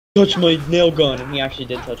touch my nail gun, and he actually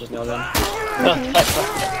did touch his nail gun.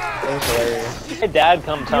 That was hilarious. My dad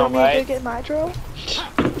comes home, right? You get my drill?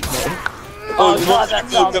 Oh god, that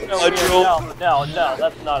sounds so weird. No,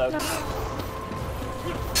 that's not okay.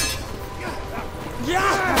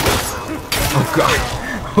 Oh god.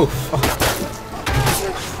 Oh fuck.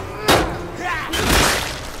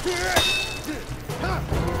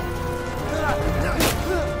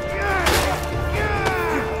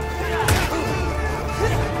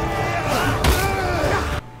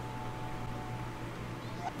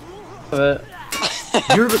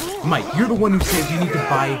 You're the Mike. You're the one who says you need to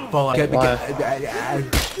buy Fallout.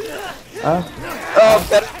 Oh,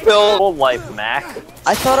 better build. Full life, Mac.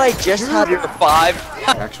 I thought I just had your 5.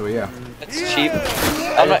 Actually, yeah. It's cheap.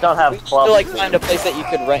 I just don't have we clubs. should like find a place that you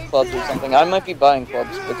could rent clubs or something. I might be buying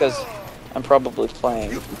clubs because I'm probably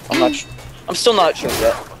playing. I'm still not sure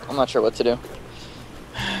yet. I'm not sure what to do.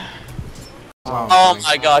 Oh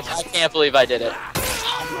my gosh! I can't believe I did it.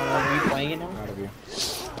 Are you playing it now?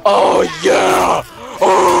 Oh yeah!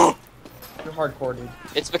 Oh! You're hardcore, dude.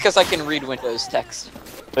 It's because I can read Windows text.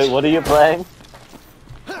 Wait, what are you playing?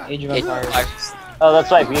 Age of Empires. Oh, that's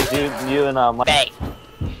right, because you and Mike. Bang!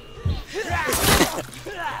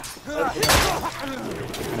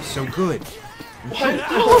 That's so good. My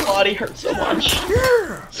whole body hurts so much.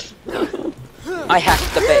 I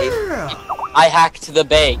hacked the bay. I hacked the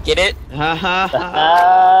bay. Get it?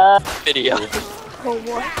 Video. Oh,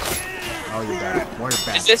 what? Oh, you're bad. More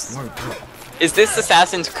bad. Is this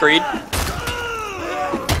Assassin's Creed?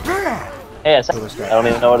 Hey, I don't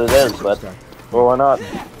even know what it is, but well, why not?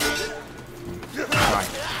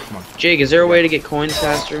 Come on. Jake, is there a way to get coins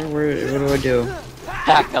faster? What do I do?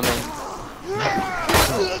 Hack coming.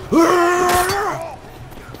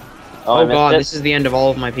 Oh god, this is the end of all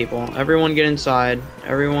of my people. Everyone get inside.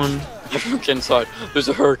 Everyone. Get inside. There's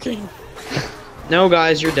a hurricane. No,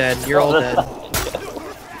 guys, you're dead. You're all dead.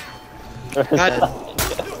 God.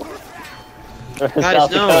 South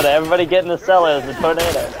Dakota, everybody get in the cellar, there's a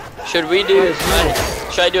tornado. Should we do?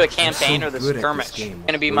 Should I do a campaign or the skirmish? It's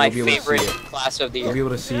gonna be my favorite class of the year. You'll be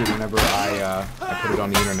able to see it whenever I put it on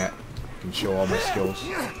the internet. I can show all my skills.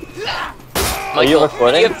 Are you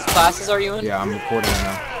recording? What classes are you in? Yeah, I'm recording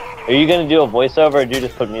now. Are you gonna do a voiceover or do you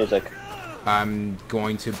just put music? I'm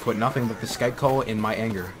going to put nothing but the Skype call in my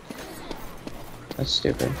anger. That's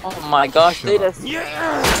stupid. Oh my gosh, they just...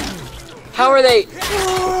 How are they...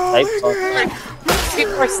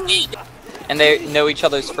 People are sneaking. And they know each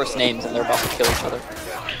other's first names and they're about to kill each other.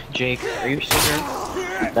 Jake, are you still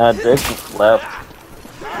here? Nah, Jake just left.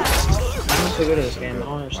 I'm so good at this game, I don't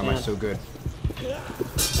Why understand. am I so good?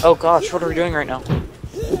 Oh gosh, what are we doing right now?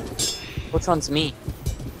 Which one's me?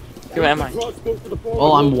 Who am I?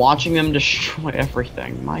 Well, I'm watching them destroy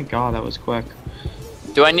everything. My god, that was quick.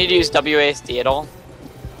 Do I need to use WASD at all?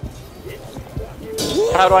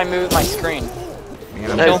 How do I move my screen?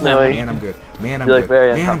 Man, I'm good. Man, I'm good. Man, I'm good.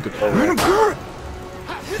 Man, I'm good. Man, I'm good.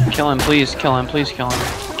 Kill him, please. Kill him, please kill him.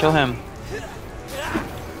 Kill him.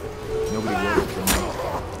 Nobody will kill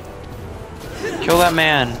me. Kill that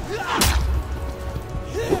man.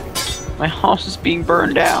 My house is being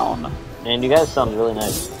burned down. Man, you guys sound really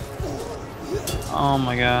nice. Oh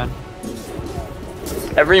my god.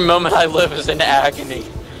 Every moment I live is in agony.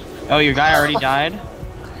 Oh, your guy already died?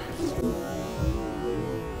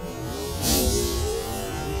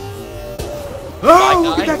 Oh,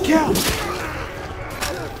 look at that cow!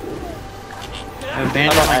 I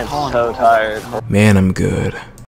abandoned my colony. I'm so tired. Man, I'm good.